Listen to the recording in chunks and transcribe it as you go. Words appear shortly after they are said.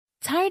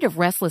Tired of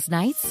restless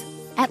nights?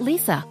 At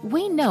Leesa,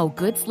 we know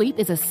good sleep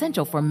is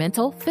essential for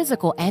mental,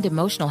 physical, and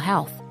emotional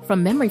health.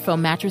 From memory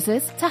foam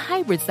mattresses to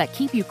hybrids that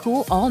keep you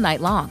cool all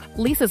night long,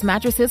 Leesa's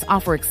mattresses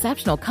offer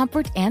exceptional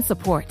comfort and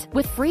support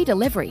with free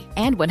delivery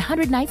and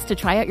 100 nights to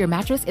try out your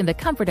mattress in the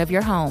comfort of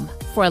your home.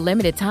 For a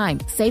limited time,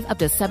 save up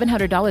to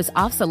 $700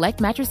 off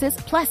select mattresses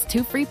plus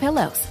 2 free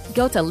pillows.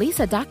 Go to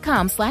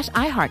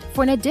leesa.com/iHeart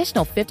for an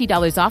additional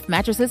 $50 off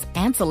mattresses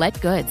and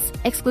select goods.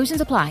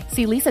 Exclusions apply.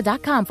 See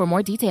leesa.com for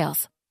more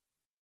details.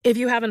 If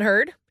you haven't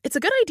heard, it's a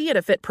good idea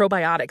to fit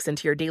probiotics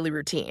into your daily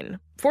routine.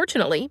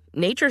 Fortunately,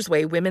 Nature's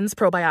Way Women's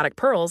Probiotic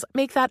Pearls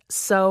make that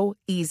so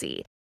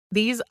easy.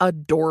 These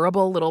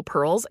adorable little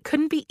pearls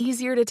couldn't be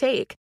easier to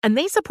take, and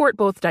they support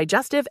both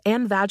digestive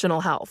and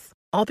vaginal health,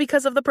 all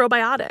because of the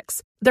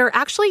probiotics. There are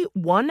actually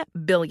 1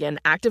 billion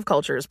active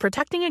cultures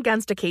protecting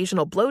against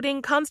occasional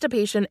bloating,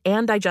 constipation,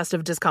 and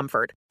digestive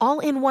discomfort, all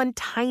in one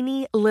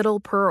tiny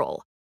little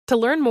pearl. To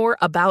learn more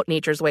about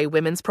Nature's Way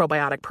Women's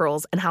Probiotic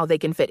Pearls and how they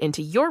can fit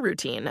into your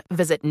routine,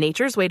 visit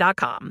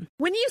naturesway.com.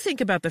 When you think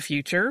about the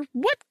future,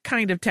 what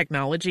kind of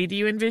technology do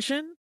you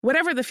envision?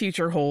 Whatever the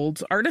future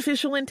holds,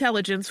 artificial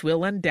intelligence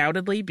will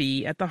undoubtedly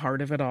be at the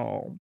heart of it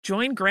all.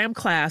 Join Graham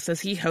Class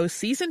as he hosts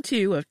Season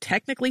 2 of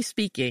Technically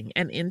Speaking,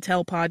 an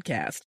Intel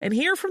podcast, and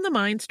hear from the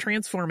minds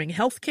transforming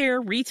healthcare,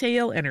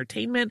 retail,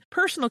 entertainment,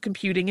 personal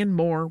computing, and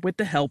more with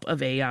the help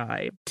of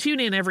AI.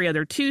 Tune in every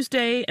other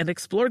Tuesday and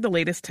explore the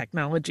latest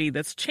technology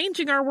that's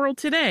changing our world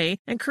today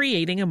and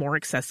creating a more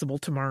accessible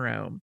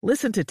tomorrow.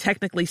 Listen to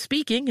Technically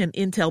Speaking, an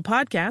Intel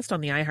podcast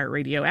on the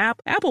iHeartRadio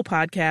app, Apple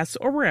Podcasts,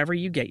 or wherever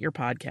you get your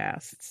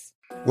podcasts.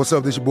 What's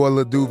up, this your boy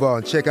Lil Duval,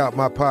 and check out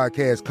my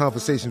podcast,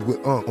 Conversations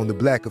with Unc, on the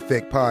Black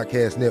Effect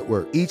Podcast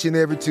Network. Each and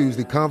every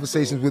Tuesday,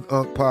 Conversations with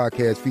Unc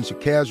podcast feature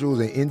casuals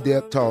and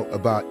in-depth talk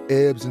about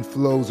ebbs and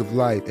flows of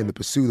life and the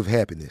pursuit of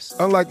happiness.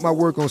 Unlike my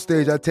work on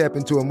stage, I tap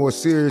into a more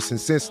serious and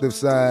sensitive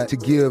side to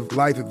give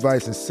life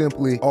advice and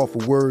simply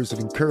offer words of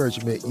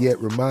encouragement, yet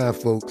remind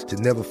folks to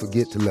never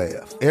forget to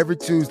laugh. Every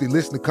Tuesday,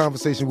 listen to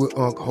Conversations with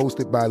Unc,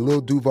 hosted by Lil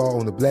Duval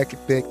on the Black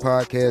Effect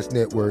Podcast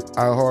Network,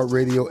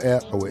 iHeartRadio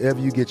app, or wherever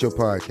you get your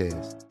podcasts.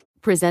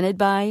 Presented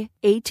by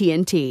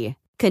AT&T.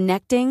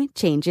 Connecting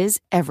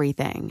changes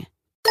everything.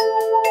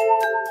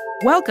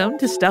 Welcome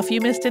to Stuff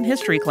You Missed in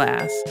History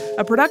Class,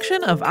 a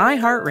production of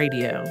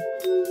iHeartRadio.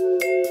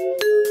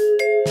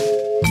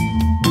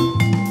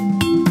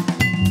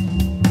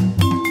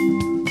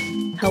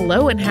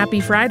 Hello and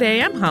happy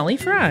Friday. I'm Holly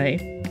Fry.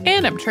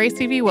 And I'm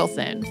Tracy V.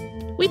 Wilson.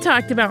 We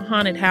talked about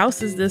haunted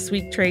houses this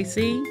week,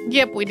 Tracy.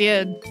 Yep, we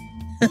did.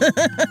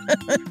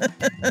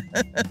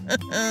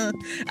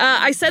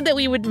 I said that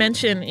we would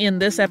mention in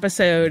this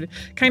episode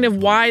kind of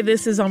why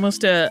this is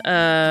almost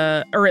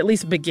or at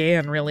least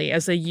began really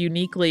as a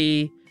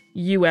uniquely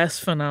U.S.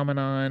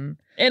 phenomenon.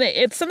 And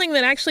it's something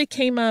that actually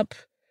came up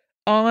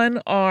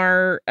on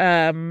our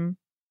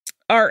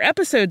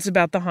episodes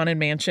about the Haunted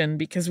Mansion,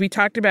 because we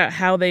talked about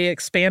how they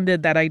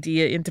expanded that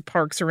idea into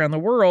parks around the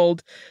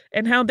world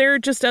and how there are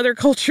just other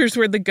cultures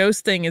where the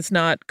ghost thing is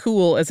not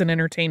cool as an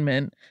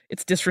entertainment.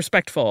 It's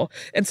disrespectful.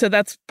 And so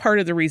that's part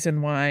of the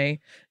reason why,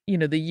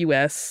 the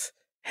U.S.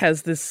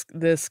 has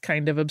this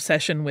kind of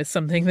obsession with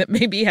something that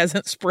maybe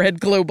hasn't spread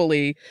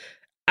globally.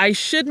 I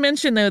should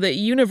mention, though, that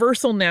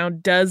Universal now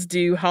does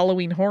do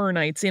Halloween Horror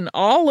Nights in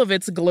all of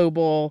its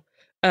global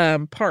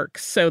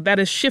parks. So that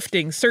is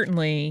shifting,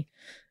 certainly.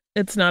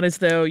 It's not as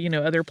though,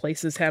 other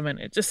places haven't.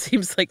 It just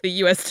seems like the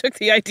U.S. took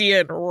the idea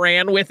and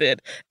ran with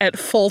it at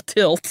full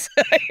tilt.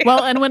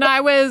 Well, and when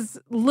I was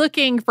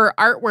looking for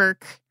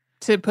artwork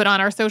to put on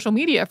our social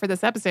media for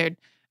this episode,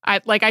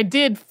 I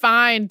did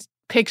find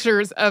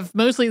pictures of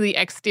mostly the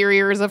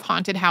exteriors of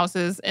haunted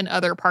houses in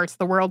other parts of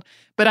the world,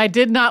 but I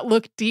did not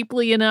look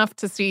deeply enough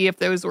to see if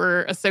those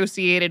were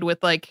associated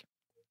with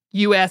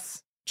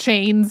U.S.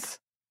 chains.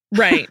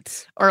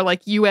 Right. Or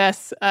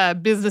U.S.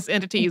 Business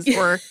entities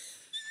or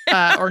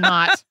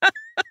not.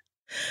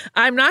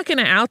 I'm not going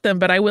to out them,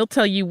 but I will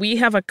tell you, we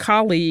have a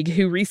colleague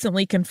who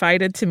recently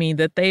confided to me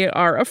that they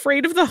are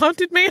afraid of the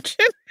Haunted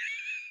Mansion.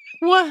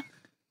 What?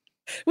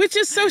 Which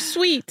is so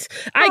sweet.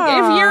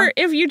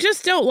 If you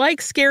just don't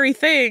like scary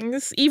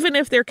things, even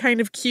if they're kind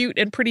of cute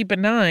and pretty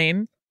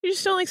benign, you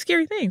just don't like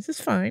scary things.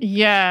 It's fine.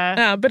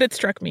 Yeah. But it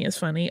struck me as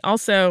funny.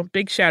 Also,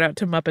 big shout out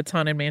to Muppets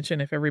Haunted Mansion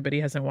if everybody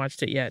hasn't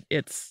watched it yet.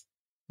 It's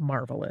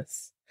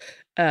marvelous.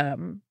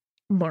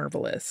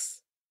 Marvelous.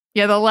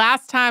 Yeah, the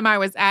last time I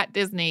was at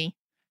Disney,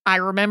 I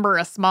remember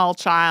a small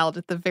child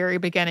at the very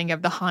beginning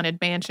of the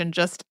Haunted Mansion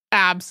just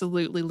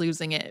absolutely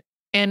losing it.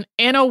 And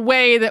in a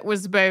way that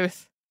was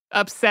both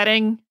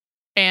upsetting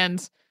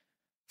and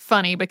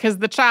funny, because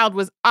the child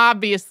was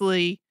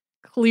obviously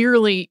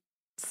clearly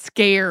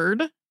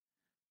scared,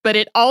 but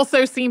it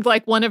also seemed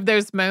like one of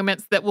those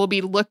moments that will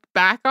be looked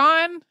back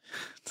on.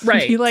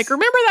 Right. Be like,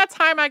 remember that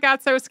time I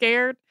got so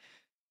scared?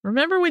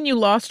 Remember when you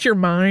lost your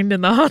mind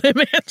in the Haunted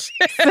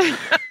Mansion?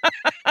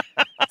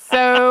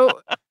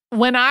 So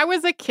when I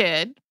was a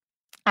kid,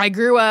 I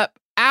grew up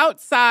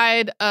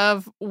outside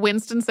of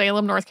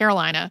Winston-Salem, North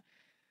Carolina.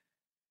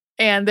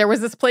 And there was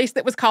this place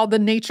that was called the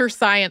Nature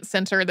Science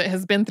Center that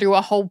has been through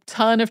a whole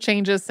ton of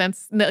changes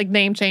since, like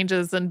name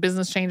changes and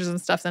business changes and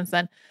stuff since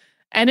then.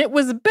 And it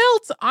was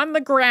built on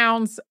the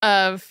grounds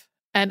of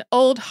an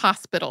old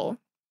hospital.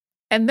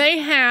 And they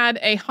had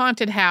a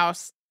haunted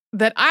house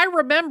that I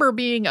remember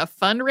being a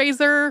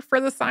fundraiser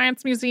for the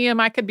Science Museum.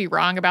 I could be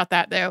wrong about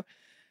that, though.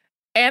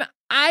 And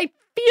I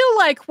feel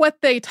like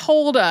what they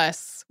told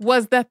us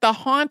was that the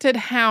haunted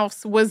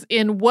house was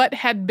in what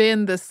had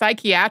been the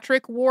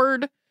psychiatric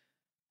ward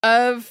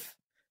of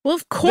Well,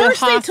 of course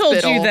they told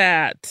you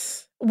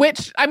that.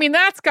 Which, I mean,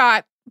 that's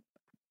got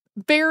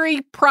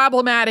very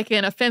problematic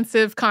and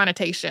offensive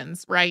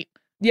connotations, right?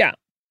 Yeah.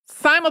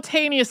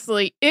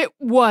 Simultaneously, it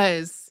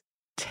was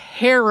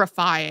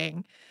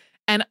terrifying.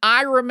 And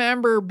I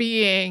remember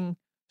being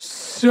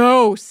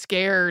so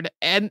scared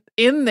and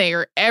in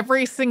there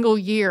every single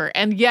year.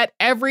 And yet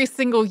every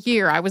single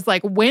year I was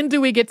like, when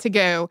do we get to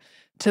go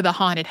to the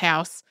haunted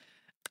house?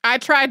 I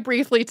tried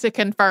briefly to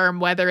confirm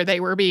whether they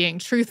were being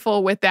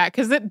truthful with that,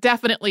 because it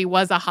definitely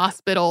was a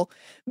hospital.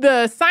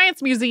 The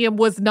Science Museum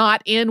was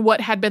not in what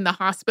had been the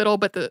hospital,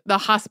 but the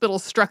hospital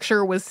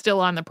structure was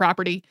still on the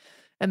property.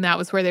 And that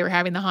was where they were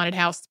having the haunted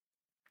house.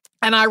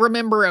 And I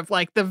remember of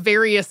like the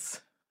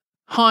various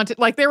haunted,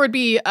 like there would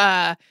be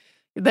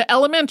the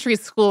elementary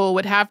school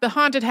would have the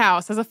haunted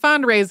house as a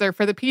fundraiser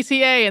for the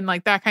PTA and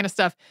like that kind of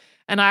stuff.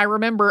 And I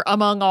remember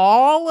among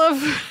all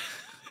of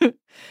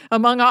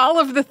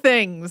the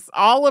things,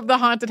 all of the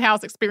haunted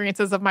house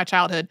experiences of my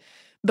childhood,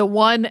 the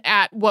one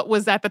at what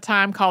was at the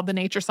time called the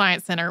Nature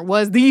Science Center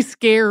was the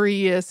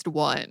scariest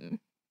one.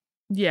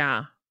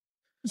 Yeah.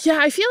 Yeah,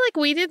 I feel like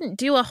we didn't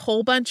do a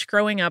whole bunch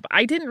growing up.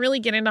 I didn't really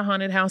get into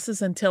haunted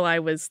houses until I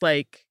was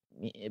like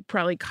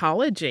probably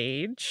college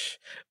age.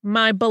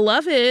 My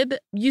beloved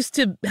used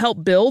to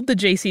help build the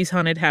JC's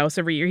haunted house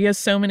every year. He has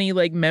so many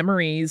like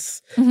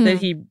memories that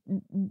he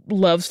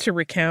loves to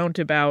recount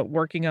about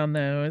working on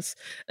those.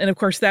 And of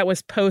course that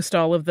was post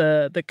all of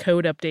the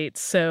code updates.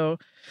 So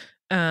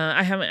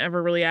I haven't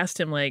ever really asked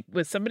him, like,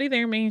 was somebody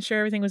there making sure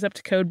everything was up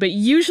to code? But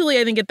usually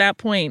I think at that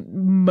point,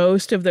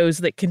 most of those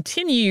that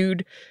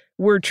continued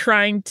were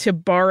trying to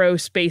borrow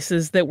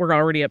spaces that were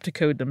already up to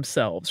code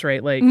themselves,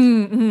 right? Like,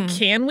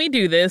 can we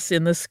do this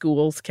in the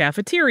school's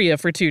cafeteria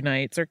for 2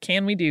 nights? Or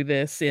can we do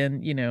this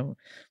in, you know,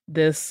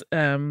 this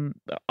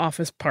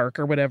office park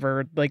or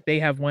whatever? Like, they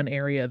have one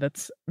area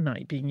that's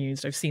not being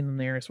used. I've seen them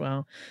there as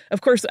well.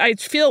 Of course, I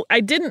feel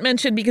I didn't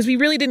mention, because we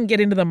really didn't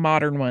get into the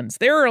modern ones.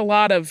 There are a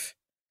lot of,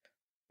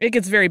 it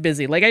gets very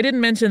busy. Like, I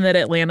didn't mention that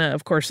Atlanta,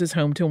 of course, is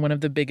home to one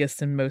of the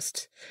biggest and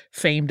most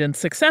famed and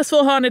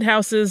successful haunted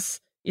houses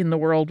in the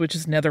world, which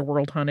is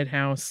Netherworld Haunted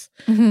House,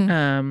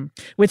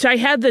 which I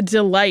had the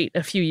delight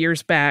a few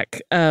years back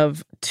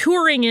of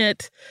touring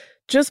it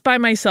just by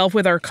myself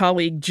with our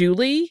colleague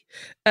Julie,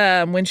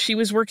 when she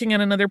was working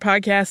on another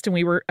podcast,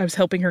 and I was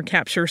helping her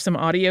capture some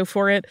audio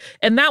for it.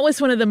 And that was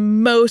one of the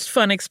most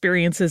fun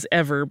experiences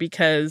ever,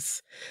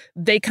 because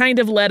they kind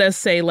of let us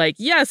say, like,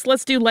 yes,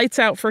 let's do lights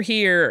out for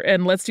here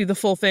and let's do the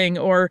full thing.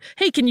 Or,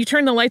 hey, can you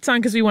turn the lights on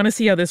because we want to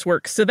see how this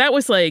works? So that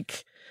was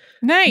like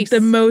nice. The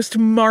most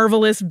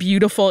marvelous,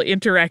 beautiful,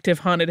 interactive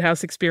haunted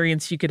house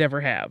experience you could ever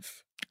have.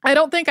 I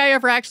don't think I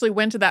ever actually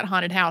went to that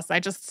haunted house.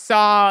 I just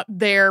saw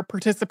their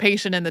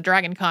participation in the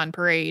Dragon Con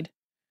parade.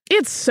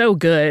 It's so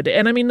good.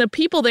 And I mean, the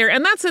people there,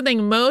 and that's the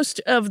thing, most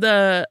of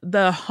the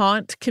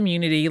haunt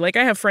community, like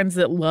I have friends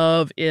that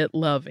love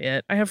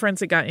it. I have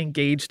friends that got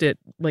engaged at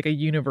like a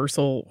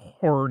Universal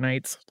Horror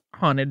Nights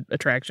haunted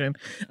attraction.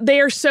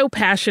 They are so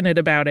passionate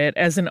about it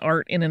as an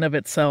art in and of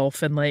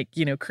itself, and like,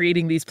 you know,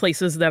 creating these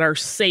places that are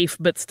safe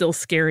but still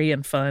scary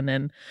and fun.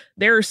 And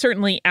there are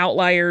certainly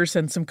outliers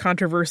and some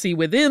controversy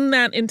within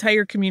that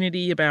entire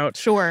community about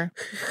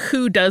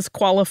who does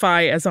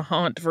qualify as a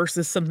haunt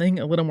versus something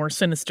a little more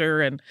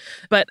sinister.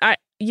 But I,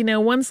 you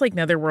know, ones like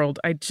Netherworld,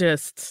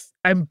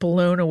 I'm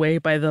blown away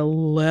by the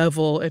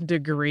level and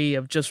degree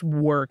of just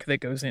work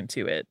that goes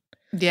into it.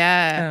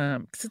 Yeah.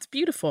 Because it's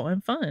beautiful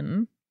and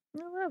fun.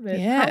 I love it.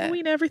 Yeah.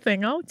 Halloween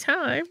everything all the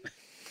time.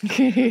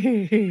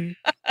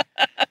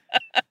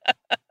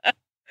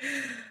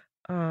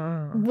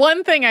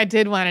 One thing I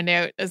did want to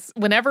note is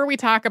whenever we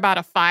talk about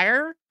a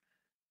fire,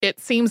 it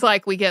seems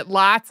like we get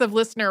lots of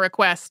listener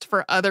requests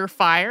for other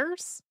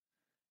fires.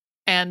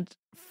 And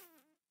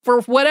for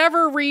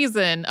whatever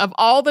reason, of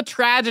all the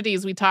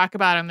tragedies we talk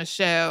about on the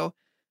show,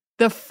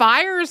 the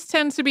fires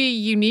tend to be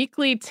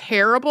uniquely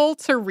terrible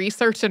to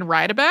research and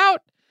write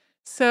about.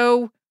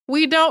 So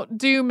we don't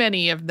do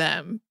many of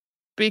them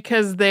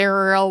because there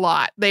are a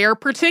lot. They are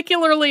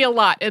particularly a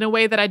lot in a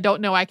way that I don't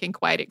know I can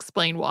quite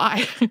explain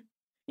why.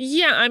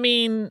 Yeah, I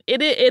mean,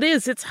 it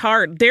is. It's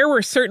hard. There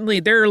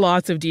are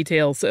lots of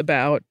details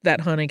about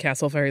that haunted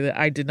castle fire that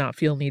I did not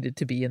feel needed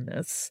to be in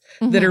this,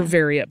 that are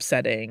very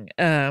upsetting.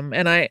 And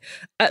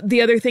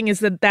the other thing is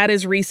that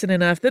is recent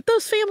enough that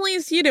those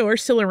families, you know, are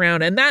still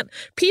around, and that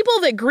people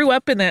that grew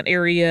up in that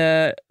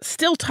area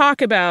still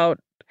talk about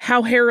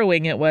how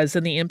harrowing it was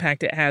and the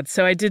impact it had.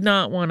 So I did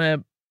not want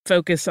to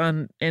focus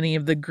on any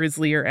of the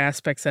grislier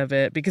aspects of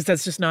it because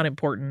that's just not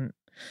important.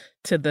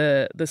 to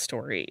the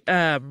story.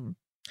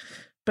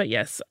 But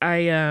yes,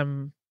 I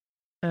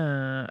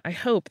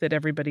hope that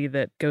everybody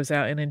that goes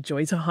out and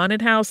enjoys a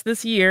haunted house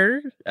this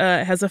year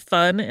has a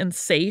fun and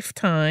safe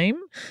time,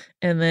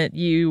 and that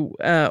you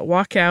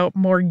walk out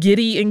more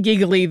giddy and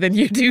giggly than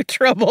you do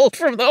troubled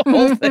from the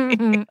whole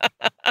thing.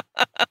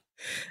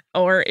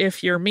 Or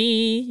if you're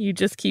me, you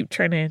just keep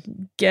trying to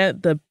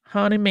get the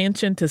Haunted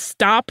Mansion to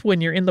stop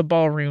when you're in the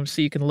ballroom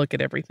so you can look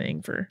at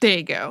everything for there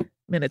you go.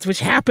 minutes, which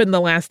happened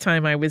the last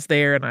time I was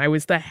there, and I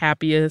was the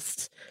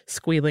happiest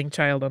squealing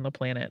child on the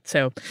planet.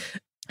 So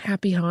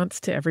happy haunts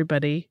to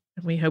everybody,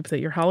 and we hope that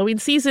your Halloween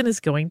season is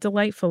going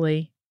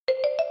delightfully.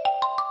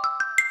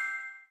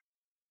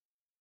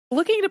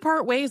 Looking to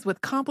part ways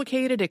with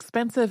complicated,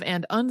 expensive,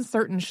 and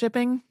uncertain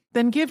shipping?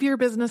 Then give your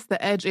business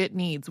the edge it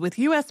needs with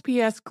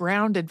USPS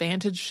Ground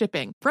Advantage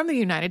shipping from the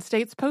United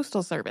States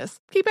Postal Service.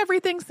 Keep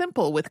everything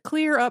simple with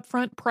clear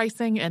upfront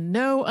pricing and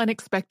no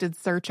unexpected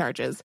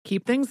surcharges.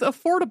 Keep things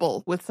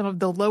affordable with some of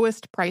the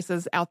lowest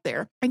prices out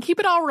there. And keep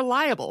it all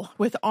reliable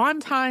with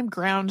on-time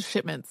ground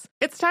shipments.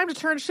 It's time to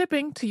turn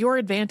shipping to your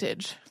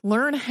advantage.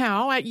 Learn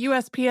how at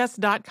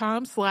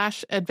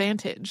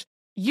USPS.com/advantage.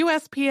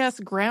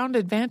 USPS Ground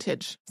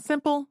Advantage.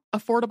 Simple,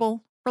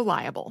 affordable,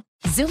 reliable.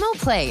 Zumo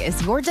Play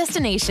is your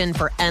destination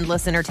for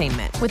endless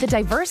entertainment. With a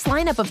diverse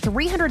lineup of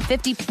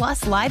 350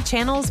 plus live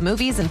channels,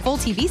 movies, and full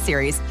TV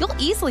series, you'll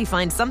easily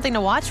find something to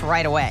watch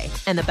right away.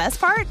 And the best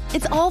part?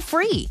 It's all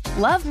free.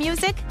 Love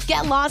music?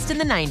 Get lost in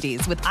the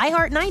 90s with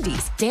iHeart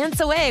 90s,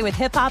 dance away with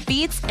hip-hop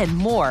beats, and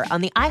more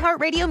on the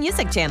iHeartRadio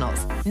music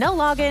channels. No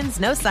logins,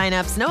 no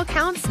signups, no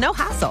accounts, no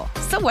hassle.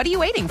 So what are you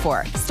waiting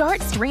for?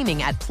 Start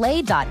streaming at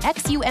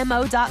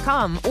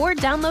play.xumo.com or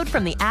download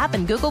from the app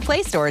and Google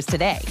Play stores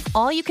today.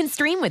 All you can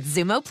stream with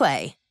Zumo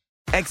Play.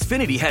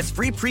 Xfinity has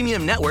free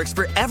premium networks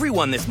for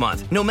everyone this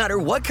month, no matter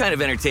what kind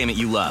of entertainment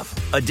you love.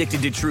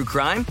 Addicted to true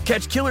crime?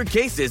 Catch killer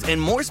cases and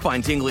more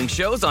spine-tingling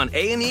shows on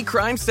A&E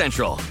Crime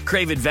Central.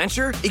 Crave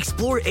adventure?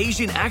 Explore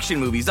Asian action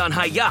movies on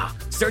Hi-Ya.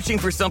 Searching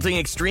for something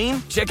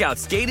extreme? Check out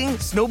skating,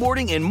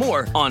 snowboarding, and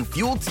more on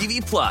Fuel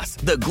TV Plus,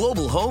 the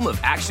global home of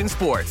action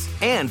sports.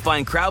 And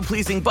find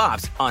crowd-pleasing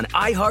bops on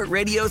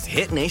iHeartRadio's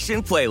Hit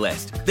Nation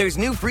playlist. There's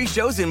new free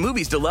shows and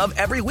movies to love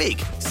every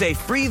week. Say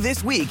free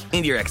this week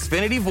in your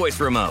Xfinity voice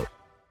remote.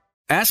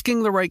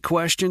 Asking the right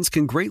questions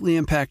can greatly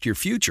impact your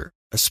future,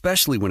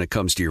 especially when it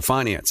comes to your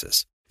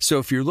finances. So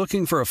if you're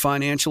looking for a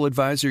financial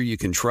advisor you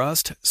can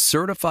trust,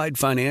 certified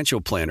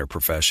financial planner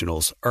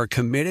professionals are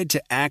committed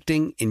to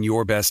acting in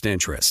your best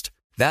interest.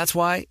 That's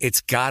why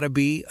it's got to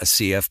be a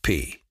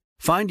CFP.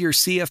 Find your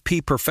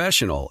CFP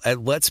professional at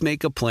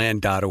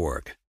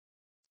letsmakeaplan.org.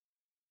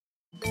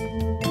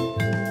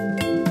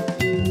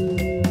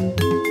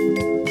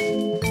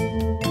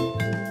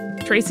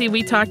 Tracy,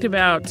 we talked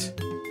about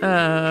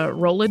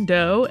Roland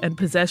Doe and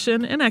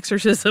possession and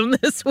exorcism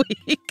this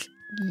week.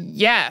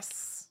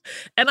 Yes.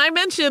 And I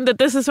mentioned that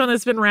this is one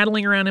that's been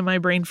rattling around in my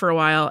brain for a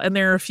while, and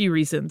there are a few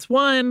reasons.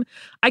 One,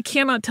 I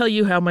cannot tell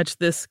you how much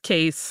this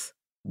case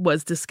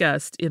was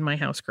discussed in my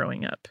house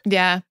growing up.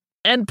 Yeah.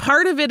 And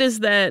part of it is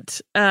that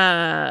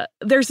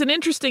there's an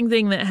interesting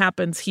thing that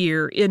happens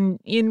here in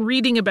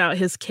reading about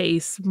his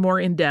case more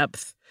in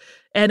depth.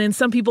 And in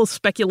some people's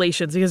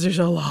speculations, because there's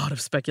a lot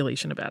of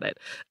speculation about it,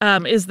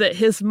 is that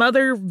his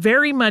mother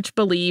very much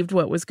believed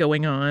what was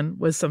going on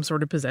was some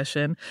sort of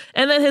possession.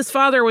 And that his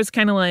father was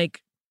kind of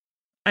like,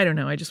 I don't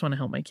know, I just want to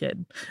help my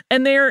kid.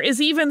 And there is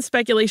even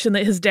speculation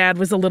that his dad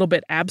was a little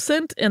bit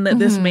absent and that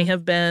this may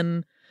have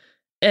been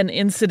an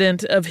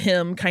incident of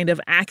him kind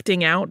of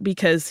acting out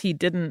because he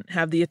didn't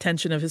have the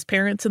attention of his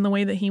parents in the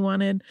way that he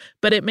wanted.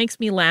 But it makes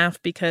me laugh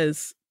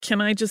because,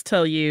 can I just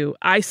tell you,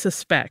 I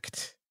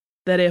suspect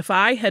that if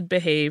I had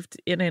behaved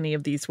in any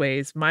of these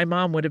ways, my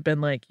mom would have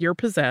been like, you're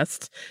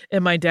possessed.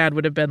 And my dad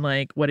would have been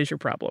like, what is your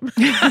problem?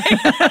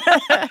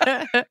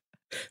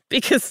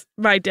 Because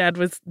my dad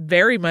was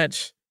very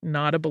much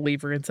not a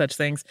believer in such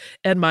things.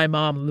 And my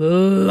mom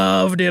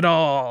loved it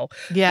all.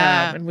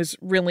 Yeah. And was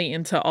really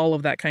into all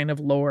of that kind of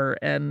lore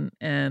and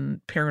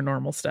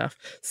paranormal stuff.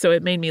 So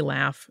it made me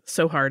laugh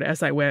so hard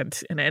as I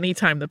went. And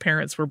anytime the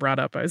parents were brought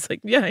up, I was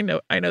like, yeah,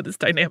 I know this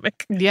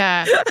dynamic.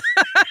 Yeah.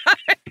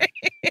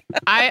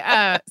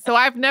 So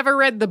I've never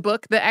read the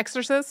book, The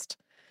Exorcist,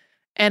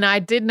 and I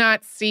did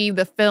not see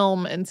the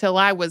film until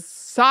I was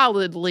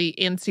solidly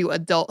into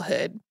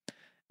adulthood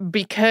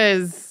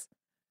because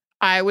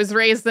I was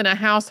raised in a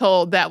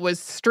household that was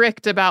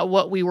strict about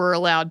what we were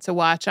allowed to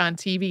watch on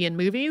TV and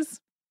movies.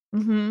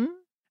 Mm-hmm.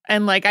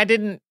 And I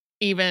didn't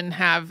even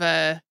have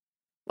a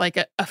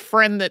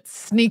friend that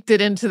sneaked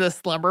it into the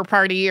slumber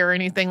party or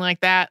anything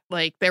like that.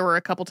 There were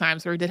a couple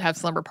times where we did have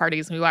slumber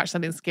parties and we watched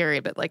something scary,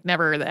 but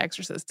never The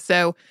Exorcist.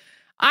 So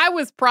I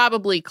was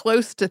probably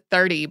close to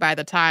 30 by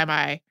the time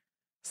I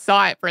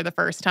saw it for the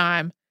first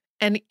time.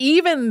 And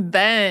even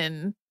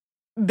then,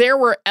 there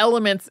were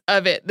elements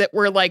of it that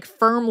were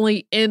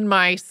firmly in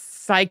my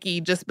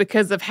psyche just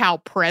because of how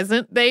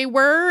present they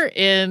were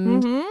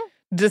in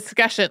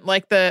discussion.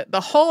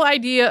 The whole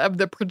idea of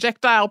the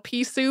projectile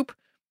pea soup,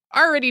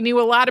 already knew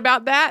a lot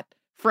about that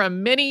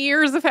from many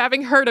years of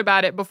having heard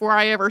about it before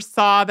I ever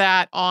saw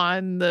that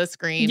on the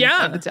screen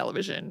of the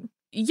television.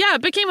 Yeah,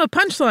 it became a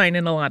punchline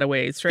in a lot of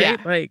ways,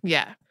 right?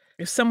 Yeah.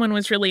 If someone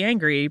was really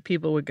angry,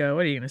 people would go,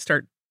 what, are you going to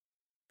start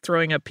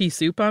throwing up pea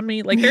soup on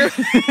me? Like,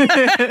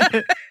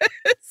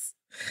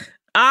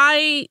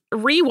 I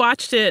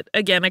rewatched it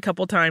again a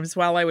couple times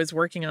while I was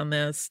working on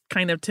this,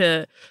 kind of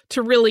to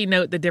really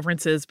note the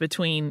differences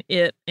between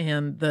it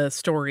and the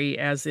story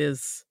as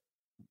is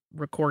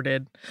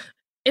recorded.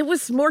 It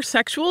was more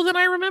sexual than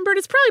I remembered.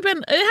 It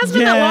hasn't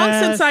been that long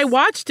since I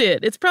watched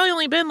it. It's probably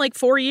only been like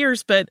 4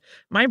 years, but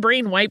my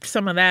brain wiped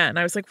some of that. And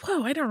I was like,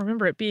 whoa, I don't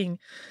remember it being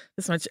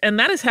this much. And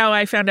that is how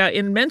I found out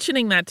in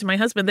mentioning that to my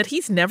husband that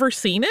he's never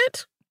seen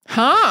it.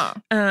 Huh.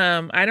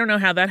 I don't know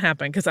how that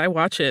happened because I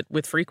watch it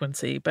with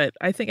frequency, but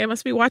I think I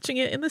must be watching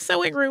it in the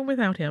sewing room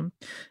without him.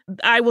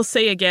 I will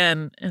say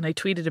again, and I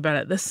tweeted about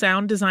it, the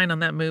sound design on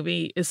that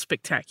movie is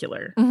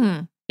spectacular.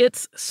 Mm-hmm.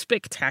 It's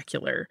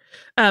spectacular.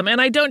 And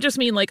I don't just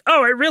mean like,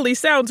 oh, it really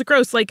sounds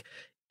gross. Like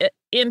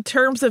in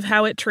terms of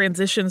how it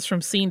transitions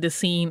from scene to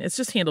scene, it's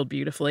just handled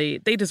beautifully.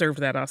 They deserve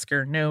that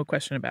Oscar. No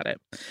question about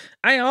it.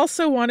 I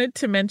also wanted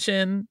to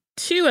mention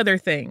 2 other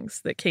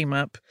things that came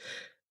up.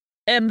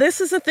 And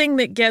this is a thing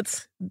that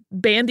gets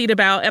bandied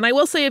about. And I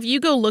will say, if you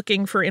go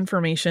looking for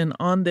information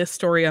on this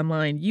story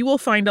online, you will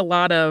find a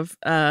lot of,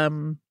 I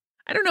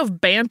don't know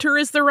if banter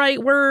is the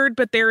right word,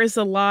 but there is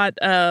a lot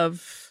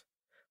of,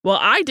 well,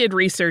 I did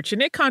research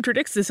and it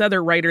contradicts this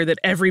other writer that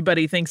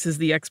everybody thinks is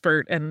the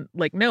expert. And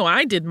like, no,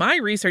 I did my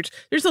research.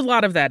 There's a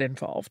lot of that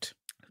involved,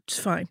 which is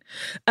fine.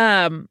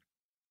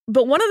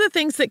 But one of the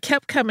things that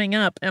kept coming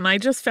up, and I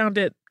just found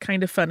it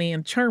kind of funny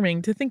and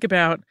charming to think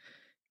about,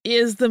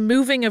 is the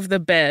moving of the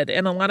bed.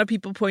 And a lot of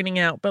people pointing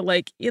out, but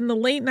like in the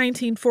late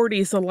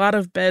 1940s, a lot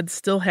of beds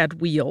still had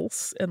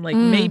wheels. And like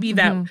maybe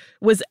that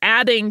was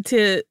adding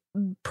to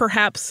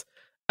perhaps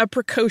a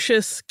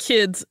precocious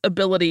kid's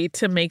ability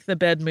to make the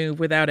bed move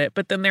without it.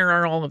 But then there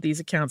are all of these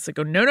accounts that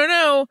go,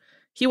 no,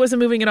 he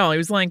wasn't moving at all. He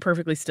was lying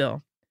perfectly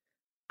still.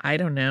 I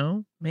don't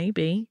know.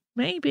 Maybe.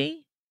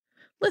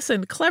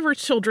 Listen, clever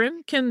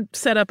children can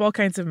set up all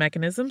kinds of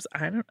mechanisms.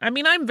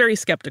 I'm very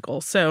skeptical.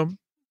 So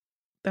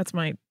that's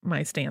my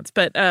stance.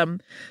 But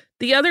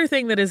the other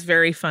thing that is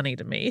very funny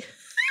to me,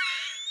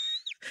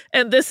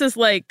 and this is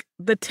like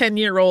the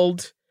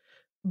 10-year-old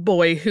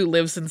boy who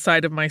lives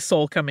inside of my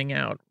soul coming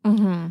out.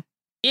 Mm-hmm.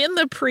 In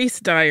the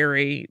priest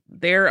diary,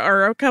 there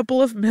are a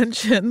couple of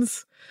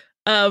mentions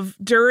of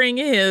during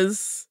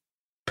his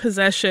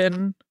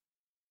possession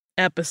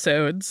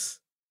episodes,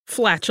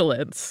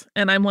 flatulence.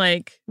 And I'm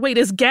like, wait,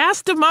 is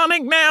gas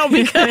demonic now?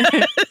 Because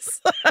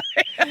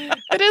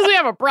it is, we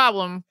have a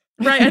problem.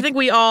 Right. I think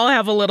we all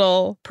have a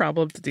little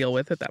problem to deal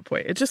with at that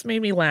point. It just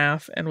made me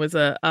laugh and was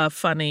a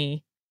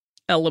funny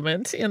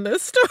element in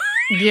this story.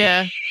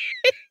 Yeah.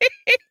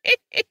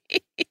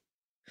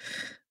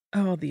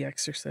 Oh, The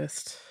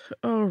Exorcist.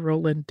 Oh,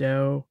 Roland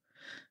Doe.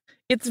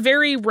 It's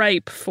very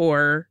ripe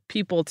for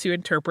people to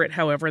interpret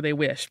however they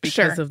wish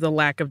because of the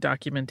lack of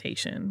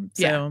documentation.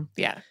 So,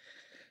 yeah.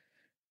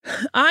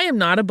 I am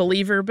not a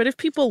believer, but if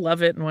people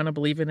love it and want to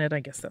believe in it, I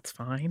guess that's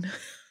fine.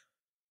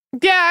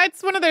 Yeah,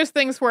 it's one of those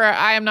things where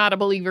I am not a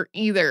believer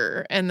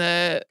either. And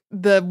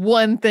the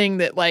one thing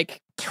that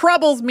like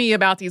troubles me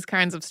about these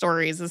kinds of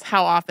stories is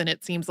how often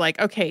it seems like,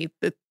 okay,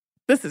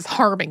 this is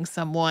harming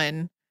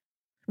someone.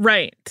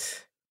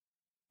 Right.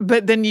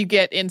 But then you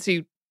get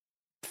into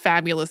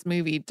fabulous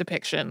movie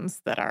depictions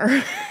that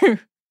are...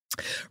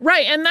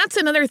 Right. And that's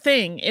another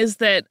thing is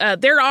that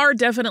there are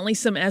definitely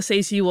some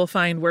essays you will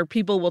find where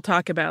people will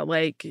talk about,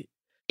 like,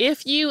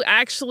 if you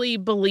actually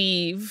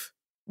believe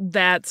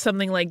that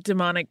something like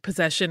demonic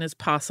possession is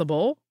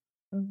possible,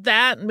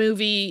 that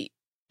movie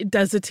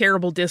does a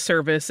terrible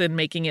disservice in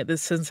making it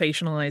this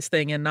sensationalized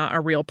thing and not a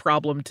real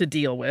problem to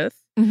deal with.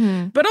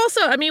 Mm-hmm. But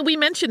also, I mean, we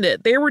mentioned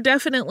it. There were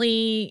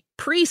definitely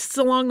priests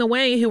along the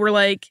way who were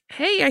like,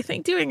 hey, I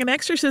think doing an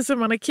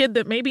exorcism on a kid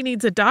that maybe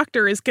needs a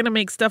doctor is going to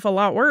make stuff a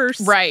lot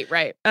worse. Right.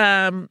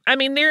 I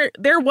mean,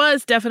 there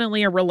was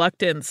definitely a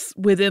reluctance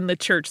within the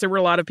church. There were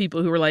a lot of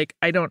people who were like,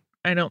 I don't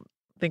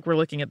think we're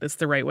looking at this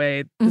the right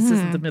way. This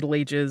isn't the Middle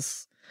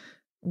Ages.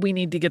 We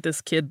need to get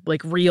this kid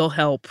like real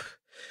help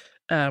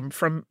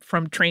from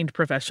trained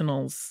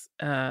professionals.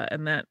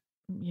 And that,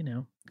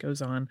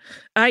 goes on.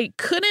 I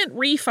couldn't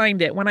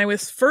re-find it when I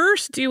was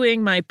first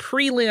doing my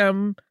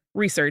prelim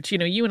research.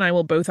 You and I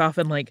will both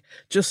often like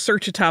just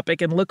search a topic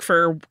and look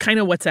for kind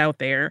of what's out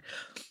there.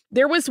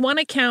 There was one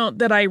account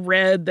that I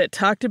read that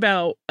talked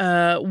about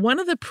one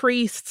of the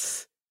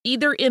priests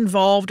either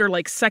involved or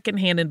like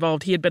secondhand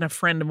involved. He had been a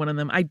friend of one of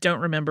them. I don't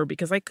remember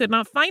because I could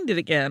not find it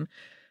again.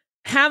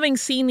 Having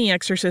seen The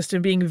Exorcist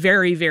and being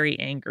very, very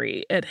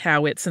angry at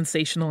how it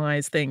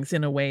sensationalized things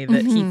in a way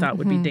that he thought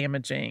would be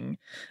damaging.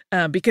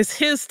 Because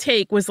his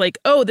take was like,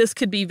 oh, this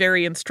could be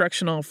very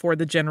instructional for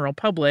the general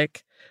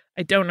public.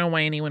 I don't know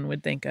why anyone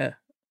would think a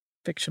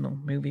fictional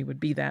movie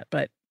would be that,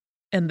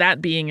 and that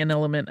being an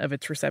element of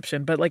its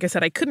reception. But like I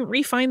said, I couldn't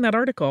re-find that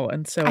article.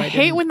 And so I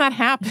hate when that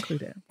happens.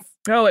 Include it.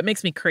 Oh, it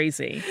makes me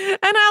crazy.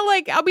 And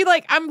And I'll be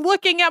like, I'm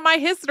looking at my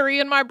history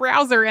in my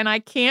browser and I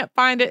can't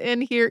find it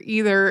in here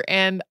either.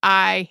 And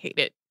I hate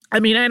it. I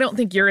mean, I don't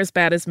think you're as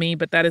bad as me,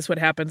 but that is what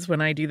happens when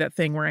I do that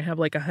thing where I have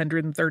like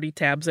 130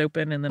 tabs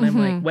open and then I'm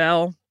like,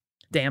 well,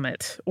 damn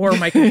it. Or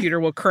my computer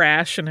will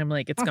crash and I'm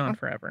like, it's gone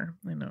forever.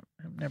 I know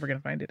I'm never going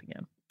to find it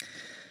again.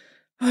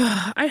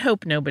 I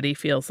hope nobody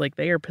feels like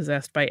they are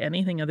possessed by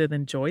anything other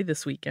than joy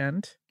this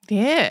weekend.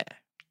 Yeah.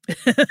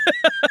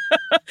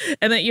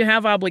 And that you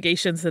have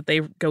obligations that they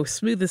go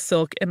smooth as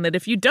silk, and that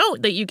if you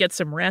don't, that you get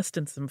some rest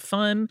and some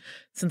fun.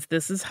 Since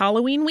this is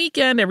Halloween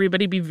weekend,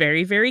 everybody be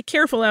very, very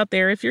careful out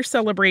there if you're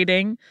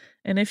celebrating.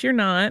 And if you're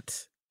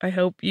not, I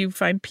hope you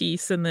find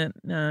peace and that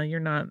you're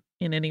not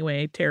in any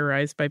way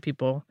terrorized by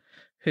people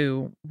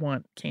who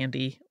want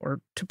candy or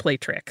to play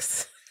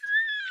tricks.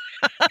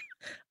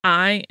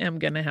 I am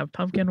going to have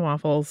pumpkin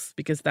waffles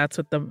because that's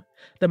what the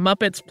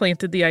Muppets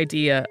planted the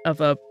idea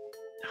of a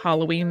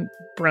Halloween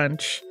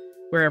brunch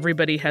where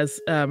everybody has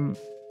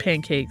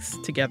pancakes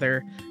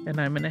together, and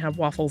I'm going to have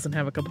waffles and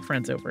have a couple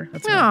friends over.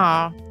 That's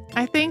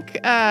I think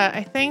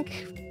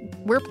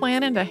we're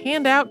planning to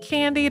hand out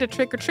candy to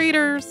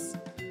trick-or-treaters.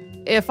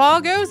 If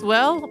all goes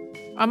well,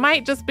 I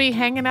might just be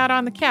hanging out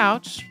on the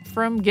couch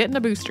from getting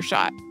a booster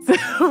shot. So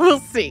we'll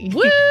see.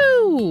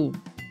 Woo!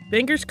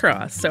 Fingers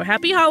crossed. So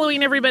happy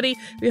Halloween, everybody.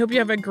 We hope you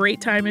have a great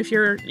time if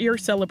you're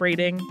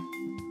celebrating.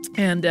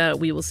 And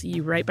we will see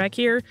you right back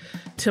here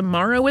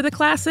tomorrow with a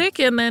classic.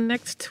 And then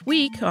next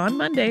week on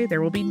Monday,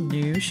 there will be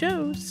new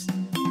shows.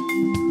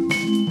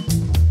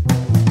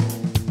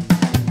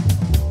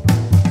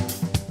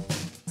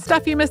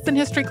 Stuff You Missed in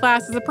History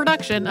Class is a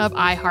production of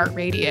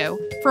iHeartRadio.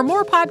 For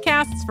more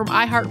podcasts from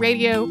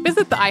iHeartRadio,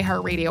 visit the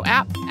iHeartRadio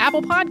app,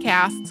 Apple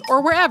Podcasts,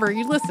 or wherever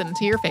you listen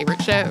to your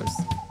favorite shows.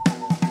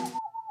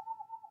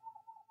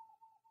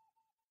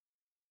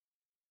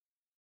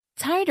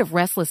 Tired of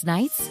restless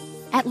nights?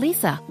 At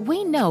Leesa,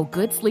 we know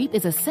good sleep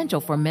is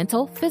essential for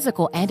mental,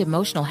 physical, and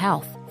emotional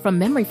health. From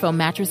memory foam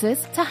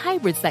mattresses to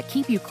hybrids that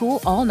keep you cool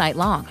all night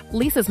long,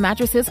 Leesa's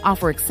mattresses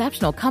offer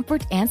exceptional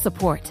comfort and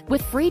support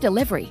with free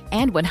delivery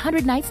and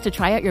 100 nights to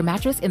try out your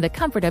mattress in the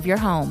comfort of your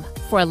home.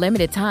 For a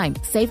limited time,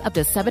 save up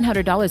to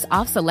 $700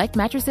 off select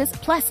mattresses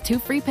plus 2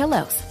 free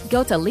pillows.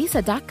 Go to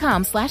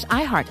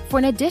leesa.com/iHeart for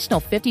an additional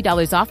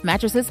 $50 off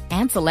mattresses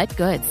and select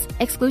goods.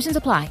 Exclusions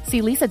apply.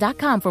 See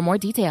leesa.com for more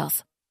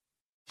details.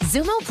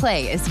 Zumo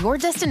Play is your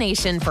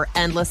destination for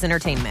endless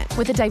entertainment.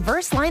 With a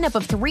diverse lineup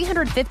of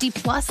 350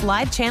 plus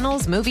live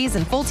channels, movies,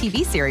 and full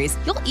TV series,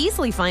 you'll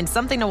easily find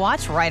something to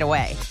watch right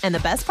away. And the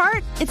best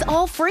part? It's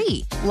all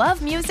free.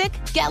 Love music?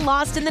 Get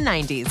lost in the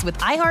 90s with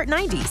iHeart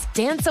 90s,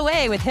 dance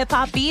away with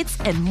hip-hop beats,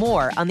 and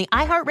more on the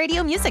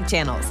iHeartRadio music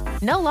channels.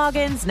 No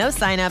logins, no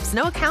signups,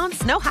 no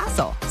accounts, no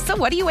hassle. So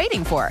what are you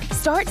waiting for?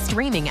 Start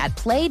streaming at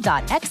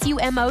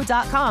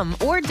play.xumo.com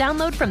or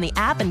download from the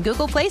app and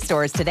Google Play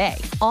stores today.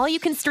 All you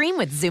can stream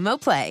with Zumo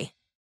Play.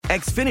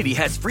 Xfinity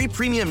has free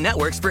premium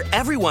networks for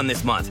everyone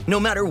this month, no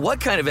matter what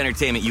kind of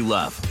entertainment you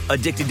love.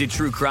 Addicted to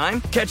true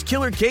crime? Catch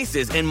killer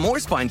cases and more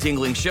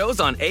spine-tingling shows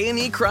on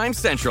A&E Crime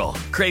Central.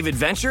 Crave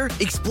adventure?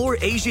 Explore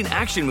Asian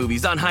action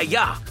movies on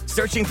Hi-Ya.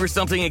 Searching for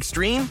something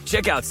extreme?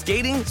 Check out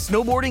skating,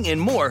 snowboarding, and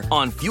more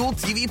on Fuel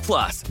TV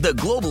Plus, the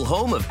global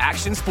home of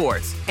action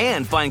sports.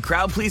 And find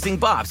crowd-pleasing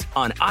bops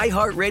on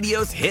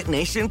iHeartRadio's Hit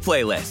Nation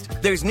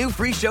playlist. There's new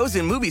free shows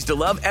and movies to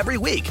love every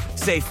week.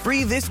 Say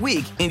free this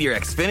week in your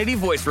Xfinity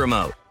voice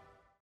remote.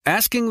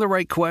 Asking the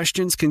right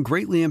questions can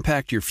greatly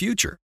impact your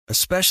future,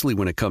 especially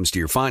when it comes to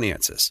your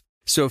finances.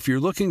 So if you're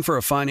looking for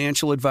a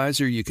financial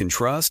advisor you can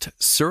trust,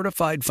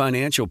 certified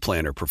financial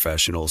planner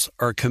professionals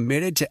are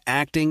committed to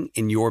acting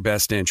in your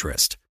best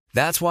interest.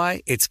 That's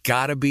why it's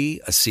got to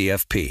be a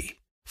CFP.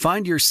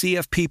 Find your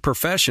CFP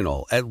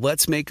professional at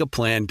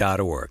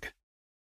letsmakeaplan.org.